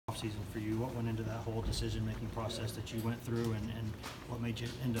offseason for you? What went into that whole decision-making process that you went through, and what made you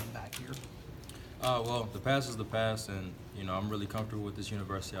end up back here? Well, the past is the past, and I'm really comfortable with this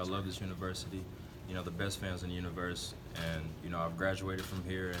university. I love this university. The best fans in the universe, and I've graduated from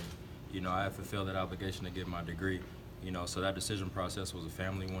here, and I have fulfilled that obligation to get my degree. So that decision process was a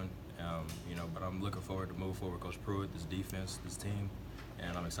family one. But I'm looking forward to move forward with Coach Pruitt, this defense, this team,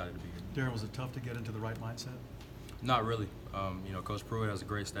 and I'm excited to be here. Darrin, was it tough to get into the right mindset? Not really. Coach Pruitt has a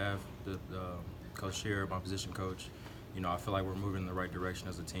great staff. Coach Shear, my position coach. I feel like we're moving in the right direction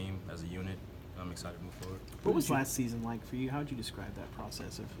as a team, as a unit. I'm excited to move forward. What was last season like for you? How would you describe that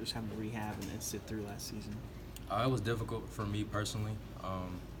process of just having to rehab and sit through last season? It was difficult for me personally,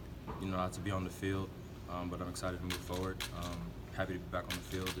 not to be on the field, but I'm excited to move forward. Happy to be back on the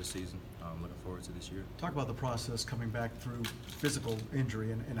field this season. Looking forward to this year. Talk about the process coming back through physical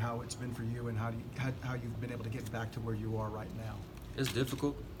injury and how it's been for you, and how you've been able to get back to where you are right now. It's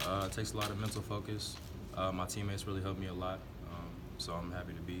difficult. It takes a lot of mental focus. My teammates really helped me a lot, so I'm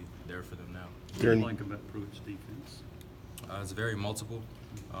happy to be there for them now. What do you like about Pruitt's defense? It's very multiple.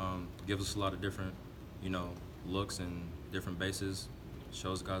 Gives us a lot of different, looks and different bases.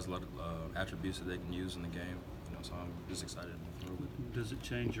 Shows guys a lot of attributes that they can use in the game. So I'm just excited to move forward. Does it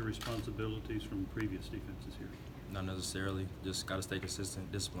change your responsibilities from previous defenses here? Not necessarily. Just got to stay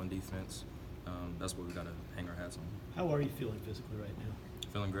consistent, disciplined defense. That's what we got to hang our hats on. How are you feeling physically right now?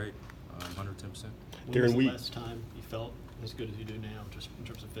 Feeling great, 110%. When was the last time you felt as good as you do now, just in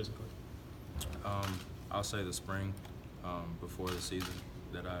terms of physically? I'll say the spring before the season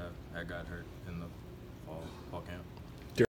that I got hurt in the fall camp.